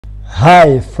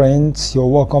Hi friends, you're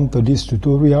welcome to this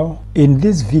tutorial. In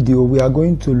this video we are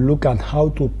going to look at how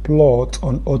to plot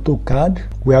on AutoCAD.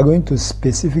 We are going to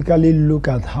specifically look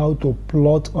at how to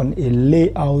plot on a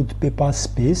layout paper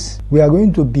space. We are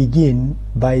going to begin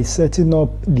by setting up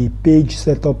the page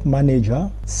setup manager,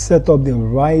 set up the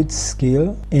right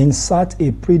scale, insert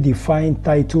a predefined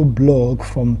title block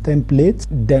from template,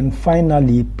 then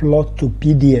finally plot to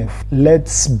PDF.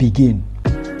 Let's begin.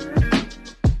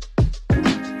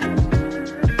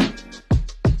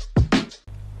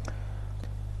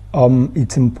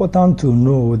 It's important to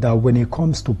know that when it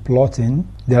comes to plotting,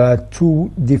 there are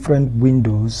two different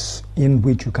windows in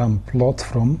which you can plot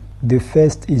from. The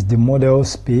first is the model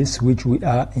space, which we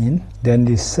are in. Then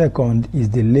the second is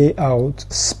the layout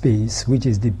space, which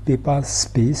is the paper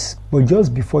space. But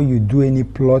just before you do any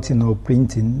plotting or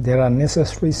printing, there are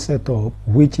necessary setup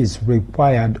which is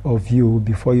required of you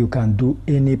before you can do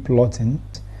any plotting.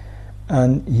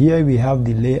 And here we have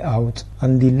the layout,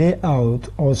 and the layout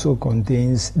also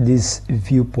contains this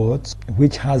viewport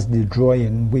which has the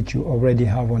drawing which you already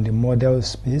have on the model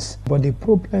space. But the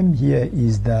problem here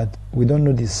is that we don't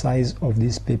know the size of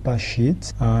this paper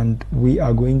sheet, and we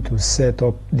are going to set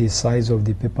up the size of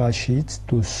the paper sheet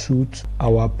to suit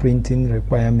our printing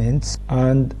requirements.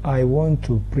 And I want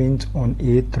to print on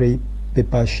A3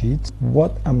 paper sheet.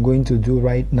 What I'm going to do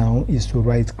right now is to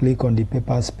right click on the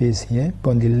paper space here,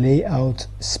 on the layout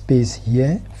space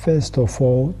here. First of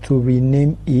all, to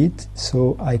rename it,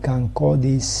 so I can call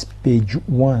this page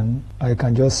 1. I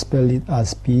can just spell it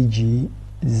as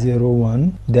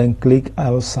PG01, then click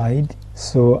outside,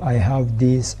 so I have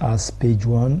this as page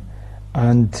 1.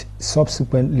 And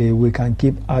subsequently we can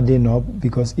keep adding up,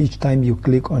 because each time you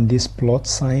click on this plot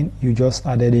sign you just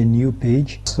added a new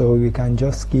page. So we can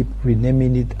just keep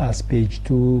renaming it as page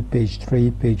 2, page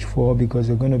 3, page 4, because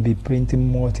you're going to be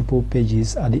printing multiple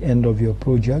pages at the end of your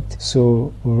project.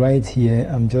 So right here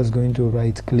I'm just going to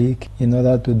right click in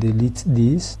order to delete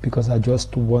this, because I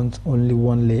just want only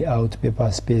one layout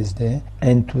paper space there.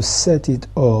 And to set it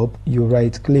up, you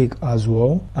right click as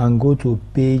well and go to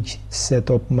page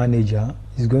setup manager.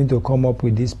 It's going to come up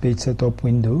with this page setup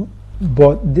window,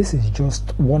 but this is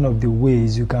just one of the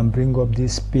ways you can bring up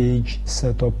this page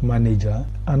setup manager.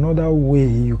 Another way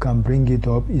you can bring it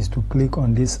up is to click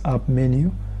on this app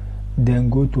menu, then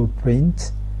go to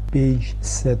print page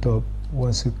setup.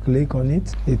 Once you click on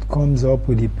it, it comes up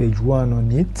with the page 1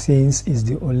 on it, since it's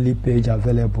the only page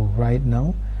available right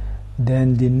now.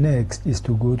 Then the next is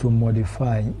to go to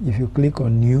modify. If you click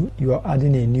on new, you are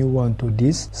adding a new one to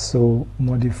this, so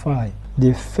modify.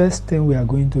 The first thing we are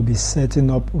going to be setting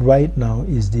up right now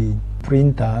is the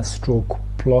printer stroke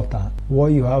plotter. What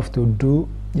you have to do,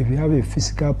 if you have a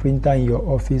physical printer in your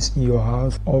office, in your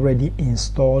house, already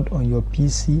installed on your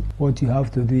PC, what you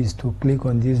have to do is to click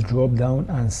on this drop down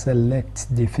and select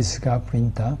the physical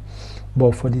printer.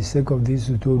 But for the sake of this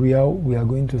tutorial, we are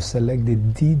going to select the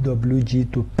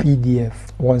DWG to PDF.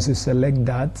 Once you select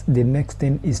that, the next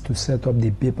thing is to set up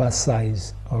the paper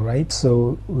size. Alright,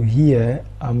 so here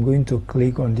I'm going to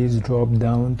click on this drop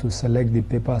down to select the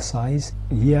paper size.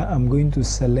 Here I'm going to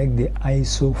select the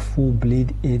ISO full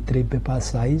bleed A3 paper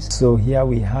size. So here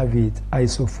we have it,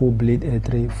 ISO full bleed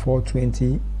A3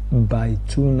 420 by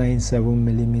 297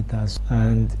 millimeters,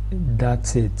 and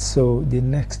that's it. So the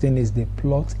next thing is the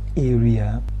plot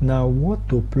area. Now what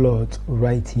to plot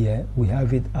right here, we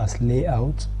have it as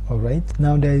layout. Alright,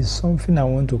 now there is something I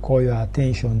want to call your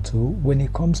attention to. When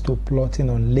it comes to plotting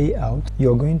on layout,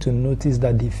 you're going to notice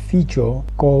that the feature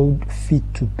called fit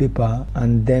to paper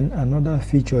and then another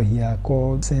feature here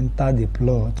called center the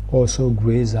plot also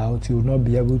grays out. You will not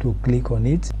be able to click on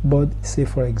it. But say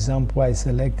for example I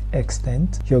select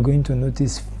extent, you're going to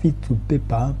notice fit to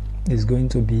paper is going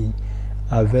to be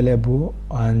available,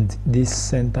 and this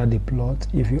center the plot.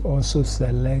 If you also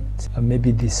select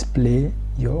maybe display,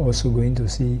 you're also going to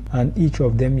see, and each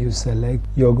of them you select,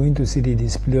 you're going to see the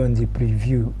display on the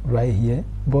preview right here.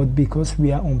 But because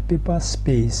we are on paper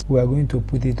space, we are going to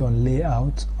put it on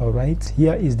layout. Alright,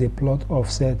 here is the plot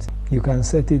offset. You can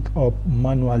set it up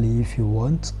manually if you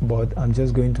want, but I'm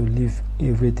just going to leave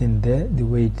everything there the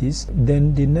way it is.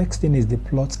 Then the next thing is the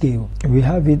plot scale. We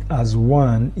have it as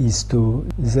 1 is to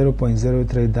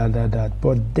 0.03 ...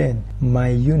 but then my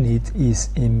unit is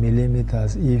in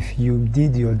millimeters. If you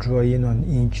did your drawing on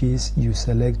inches, you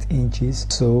select inches.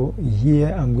 So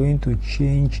here I'm going to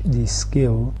change the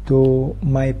scale to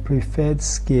my preferred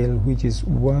scale, which is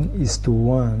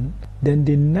 1:1. Then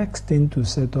the next thing to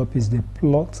set up is the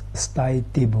plot style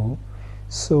table.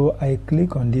 So I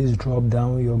click on this drop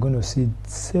down. You're going to see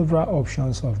several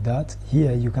options of that.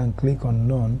 Here you can click on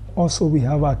none. Also we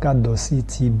have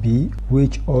autcad.ctb,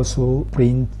 which also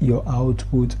print your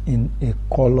output in a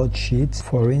colored sheet.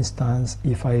 For instance,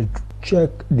 if I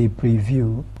check the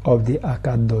preview of the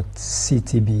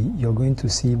autcad.ctb, you're going to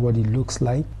see what it looks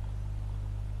like.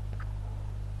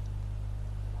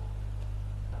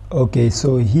 Okay,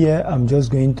 so here I'm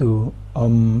just going to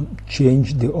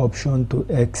change the option to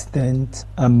extend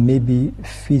and maybe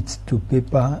fit to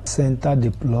paper, center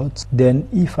the plot. Then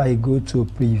if I go to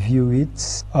preview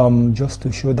it, just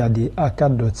to show that the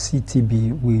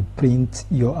autcad.ctb will print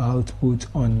your output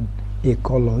on a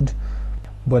colored.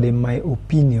 But in my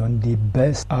opinion, the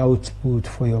best output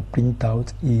for your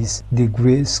printout is the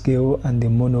grayscale and the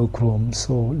monochrome.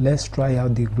 So let's try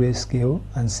out the grayscale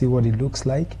and see what it looks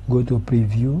like. Go to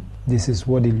preview. This is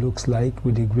what it looks like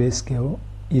with the grayscale.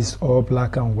 It's all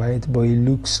black and white, but it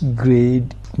looks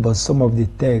grayed, but some of the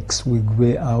text will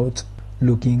gray out,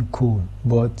 looking cool.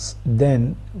 But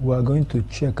then we're going to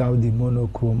check out the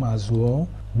monochrome as well,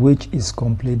 which is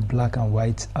complete black and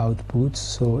white output.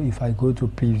 So if I go to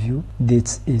preview,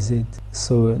 this is it.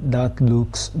 So that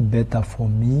looks better for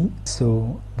me.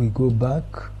 So we go back.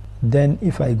 Then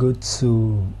if I go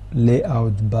to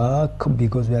layout back,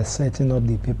 because we are setting up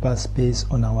the paper space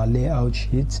on our layout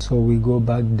sheet, so we go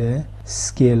back there,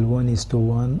 scale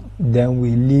 1:1. Then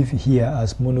we leave here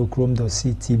as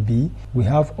monochrome.ctb. We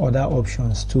have other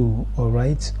options too,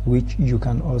 alright, which you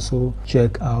can also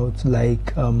check out,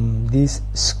 like this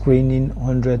screening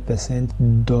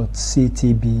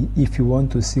 100%.ctb. If you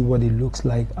want to see what it looks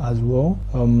like as well,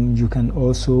 you can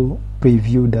also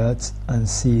preview that and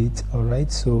see it.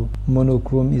 Alright, so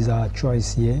monochrome is our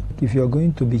choice here. If you're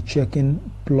going to be checking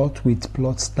plot with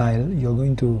plot style, you're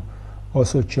going to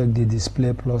also check the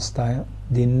display plot style.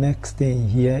 The next thing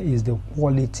here is the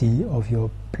quality of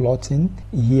your plotting.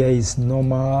 Here is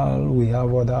normal. We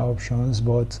have other options,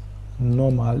 but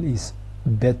normal is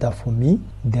better for me.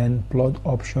 Then plot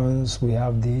options, we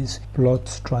have this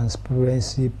plot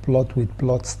transparency, plot with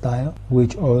plot style,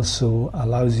 which also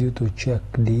allows you to check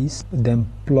this. Then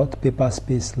plot paper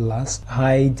space last,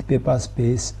 hide paper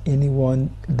space, anyone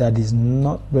that is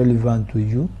not relevant to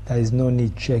you, there is no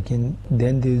need checking.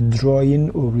 Then the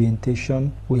drawing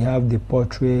orientation, we have the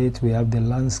portrait, we have the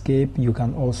landscape. You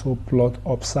can also plot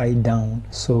upside down.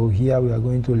 So here we are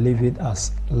going to leave it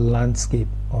as landscape.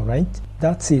 All right,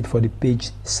 that's it for the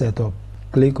page setup.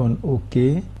 Click on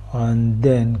OK and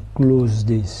then close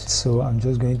this. So I'm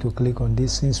just going to click on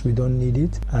this since we don't need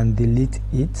it and delete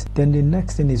it. Then the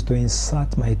next thing is to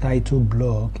insert my title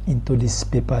block into this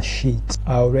paper sheet.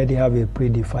 I already have a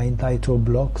predefined title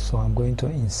block, so I'm going to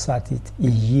insert it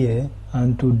here.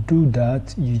 And to do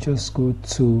that, you just go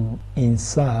to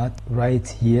insert right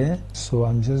here. So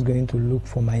I'm just going to look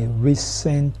for my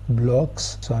recent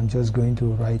blocks. So I'm just going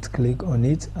to right click on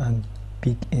it and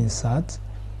pick insert.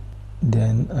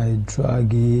 Then I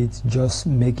drag it, just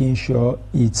making sure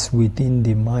it's within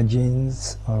the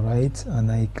margins. Alright,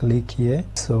 and I click here,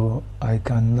 so I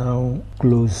can now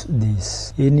close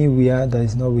this. Anywhere that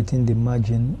is not within the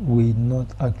margin will not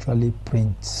actually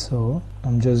print. So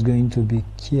I'm just going to be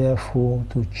careful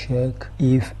to check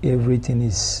if everything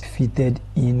is fitted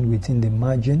in within the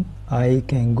margin. I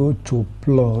can go to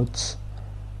plots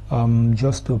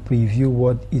just to preview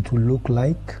what it will look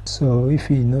like. So if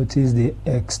you notice the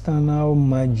external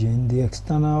margin, the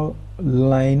external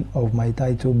line of my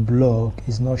title block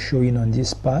is not showing on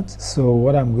this part. So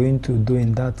what I'm going to do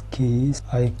in that case,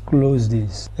 I close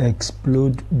this,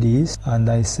 explode this, and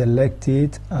I select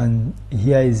it, and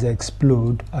here is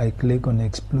explode. I click on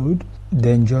explode,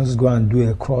 then just go and do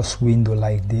a cross window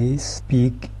like this,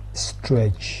 pick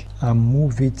stretch and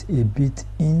move it a bit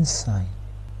inside,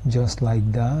 just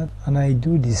like that. And I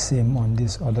do the same on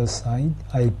this other side.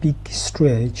 I pick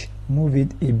stretch, move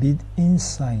it a bit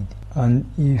inside, and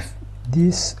if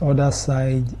this other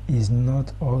side is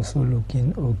not also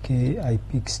looking okay, I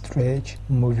pick stretch,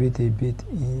 move it a bit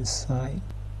inside.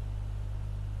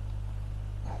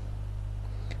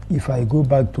 If I go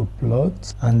back to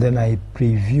plot and then I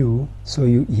preview, so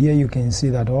here you can see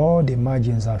that all the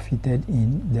margins are fitted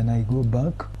in. Then I go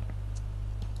back,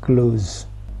 close.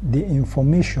 The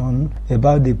information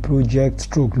about the project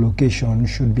stroke location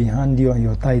should be handy on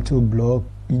your title block.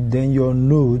 Then your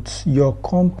notes, your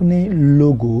company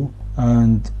logo,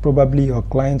 and probably your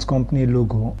client's company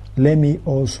logo. Let me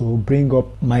also bring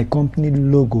up my company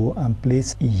logo and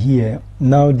place it here.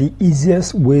 Now the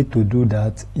easiest way to do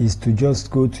that is to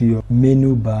just go to your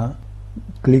menu bar,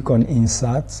 click on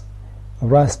insert,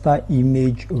 raster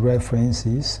image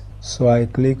references, So I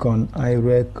click on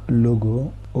Irech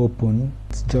logo, open,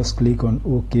 just click on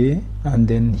OK, and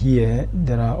then here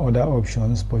there are other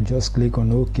options, but just click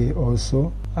on OK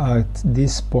also. At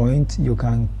this point you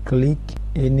can click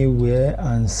anywhere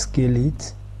and scale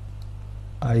it.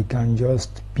 I can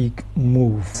just pick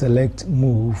move, select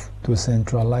move to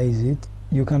centralize it.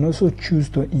 You can also choose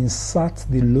to insert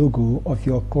the logo of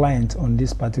your client on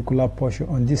this particular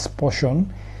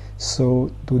portion, So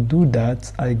to do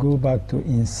that, I go back to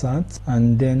insert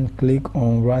and then click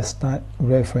on raster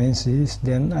references.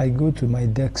 Then I go to my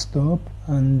desktop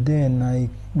and then I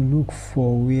look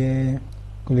for where,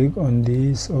 click on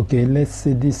this. Okay, let's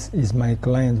say this is my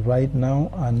client right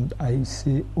now, and I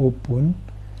say open.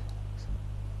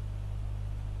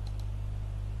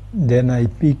 Then I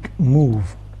pick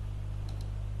move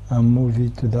and move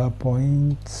it to that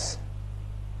point.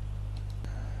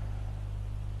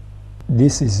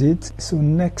 This is it. So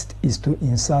next is to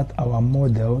insert our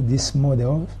model, this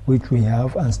model which we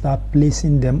have, and start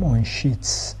placing them on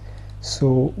sheets.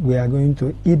 So we are going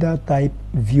to either type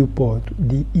viewport.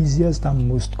 The easiest and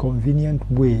most convenient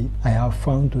way I have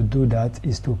found to do that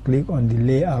is to click on the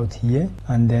layout here,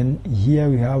 and then here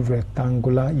we have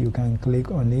rectangular. You can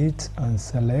click on it and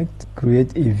select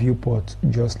create a viewport,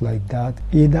 just like that.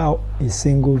 Either a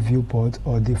single viewport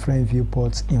or different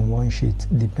viewports in one sheet,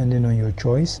 depending on your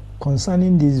choice.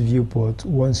 Concerning this viewport,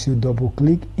 once you double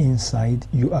click inside,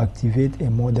 you activate a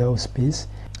model space.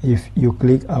 If you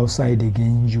click outside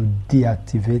again, you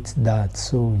deactivate that.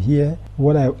 So here,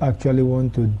 what I actually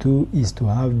want to do is to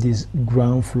have this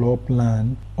ground floor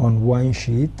plan on one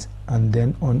sheet, and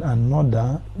then on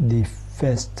another, the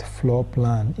first floor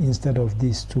plan, instead of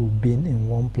these two being in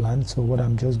one plan. So what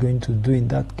I'm just going to do in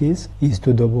that case is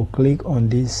to double click on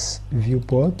this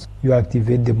viewport. You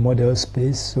activate the model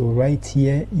space. So right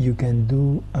here you can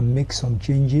do and make some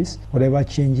changes. Whatever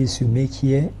changes you make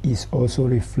here is also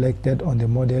reflected on the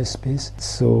model space.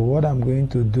 So what I'm going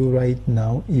to do right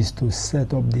now is to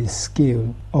set up the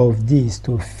scale of this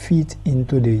to fit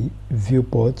into the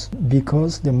viewport.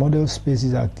 Because the model space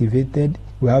is activated,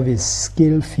 we have a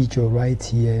scale feature right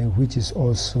here, which is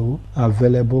also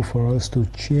available for us to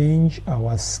change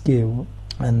our scale.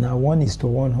 And now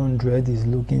 1:100 is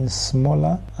looking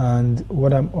smaller, and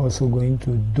what I'm also going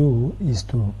to do is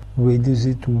to reduce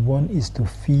it to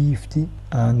 1:50,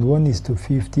 and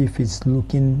 1:50, if it's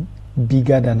looking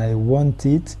bigger than I want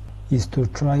it, is to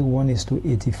try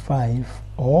 1:85,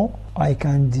 or I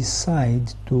can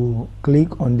decide to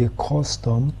click on the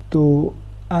custom to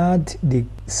add the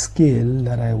scale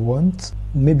that I want.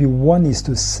 Maybe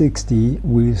 1:60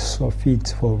 will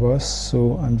suffice for us.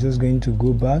 So I'm just going to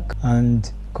go back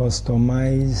and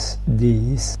customize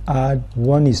this, add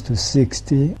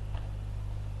 1:60,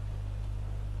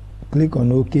 click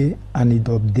on OK, and it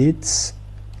updates.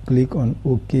 Click on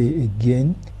OK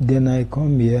again. Then I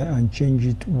come here and change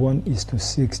it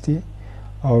 1:60.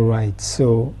 Alright,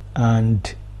 so,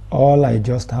 and all I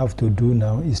just have to do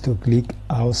now is to click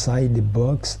outside the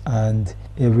box and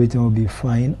everything will be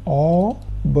fine.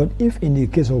 But if in the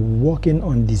case of working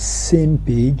on the same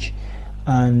page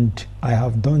and I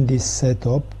have done this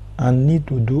setup and need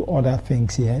to do other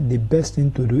things here, the best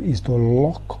thing to do is to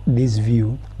lock this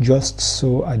view, just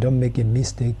so I don't make a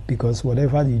mistake, because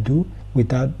whatever you do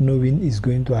without knowing is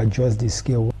going to adjust the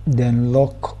scale. Then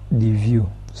lock the view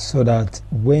so that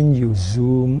when you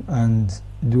zoom and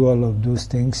do all of those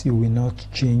things, you will not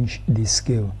change the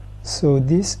scale. So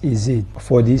this is it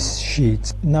for this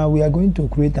sheet. Now we are going to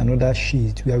create another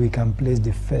sheet where we can place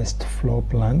the first floor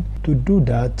plan. To do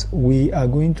that, we are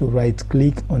going to right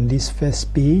click on this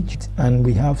first page, and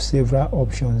we have several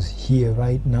options here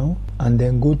right now, and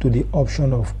then go to the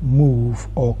option of move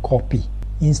or copy.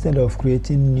 Instead of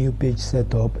creating new page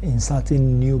setup,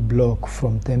 inserting new block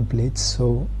from templates,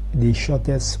 so the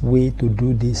shortest way to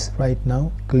do this right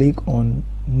now, click on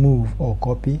move or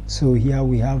copy. So here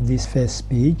we have this first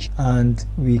page, and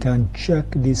we can check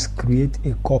this create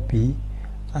a copy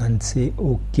and say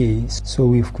OK. So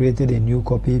we've created a new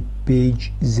copy,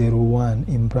 page 01,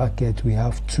 in bracket we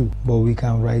have 2, but we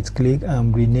can right click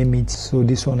and rename it. So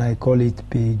this one I call it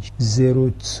page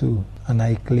 02, and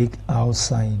I click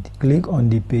outside. Click on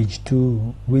the page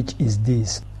 2, which is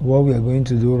this. What we are going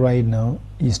to do right now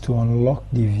is to unlock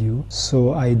the view.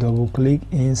 So I double click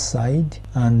inside,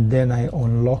 and then I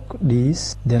unlock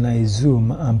this. Then I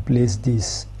zoom and place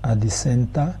this at the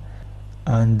center,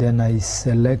 and then I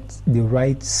select the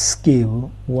right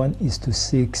scale,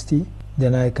 1:60.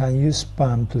 Then I can use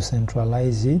palm to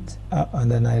centralize it,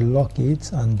 and then I lock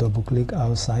it and double click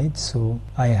outside. So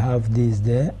I have this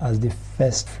there as the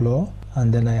first floor,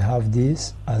 and then I have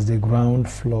this as the ground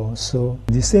floor. So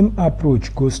the same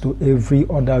approach goes to every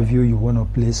other view you want to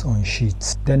place on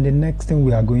sheets. Then the next thing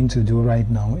we are going to do right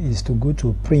now is to go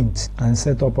to print and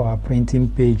set up our printing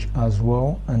page as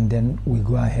well, and then we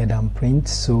go ahead and print.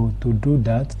 So to do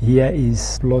that, here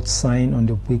is plot sign on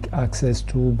the quick access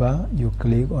toolbar. You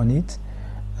click on it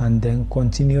and then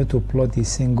continue to plot a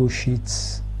single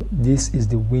sheet. This is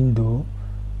the window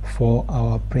for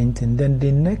our printing. Then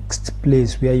the next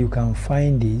place where you can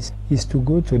find this is to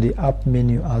go to the app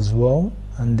menu as well,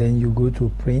 and then you go to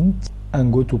print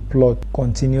and go to plot,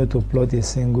 continue to plot a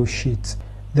single sheet.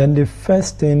 Then the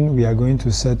first thing we are going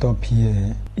to set up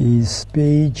here is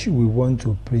page we want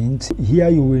to print. Here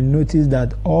you will notice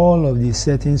that all of the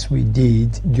settings we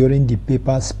did during the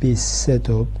paper space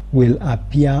setup will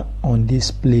appear on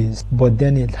this place, but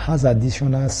then it has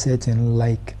additional setting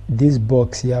like this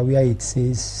box here where it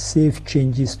says save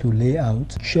changes to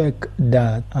layout. Check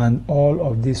that and all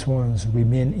of these ones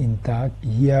remain intact.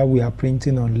 Here we are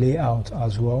printing on layout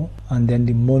as well, and then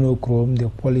the monochrome, the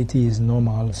quality is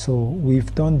normal. So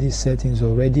we've done these settings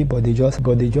already, but they just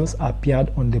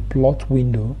appeared on the plot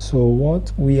window. So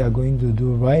what we are going to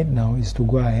do right now is to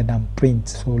go ahead and print.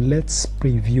 So let's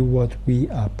preview what we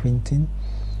are printing.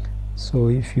 So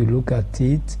if you look at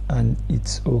it and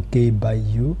it's okay by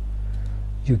you,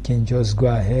 you can just go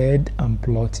ahead and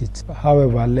plot it.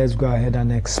 However, let's go ahead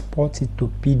and export it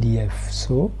to PDF.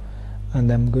 So,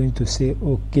 and I'm going to say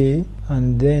okay,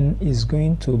 and then it's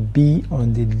going to be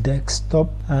on the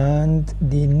desktop, and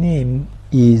the name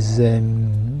is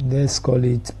let's call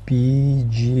it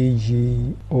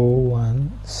PGG01.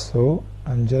 So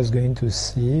I'm just going to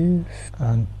save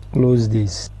and close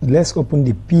this. Let's open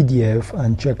the PDF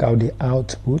and check out the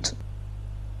output.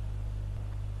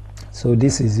 So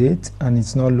this is it, and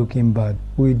it's not looking bad.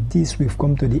 With this, we've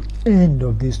come to the end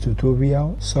of this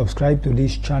tutorial. Subscribe to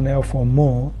this channel for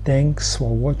more. Thanks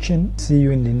for watching. See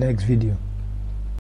you in the next video.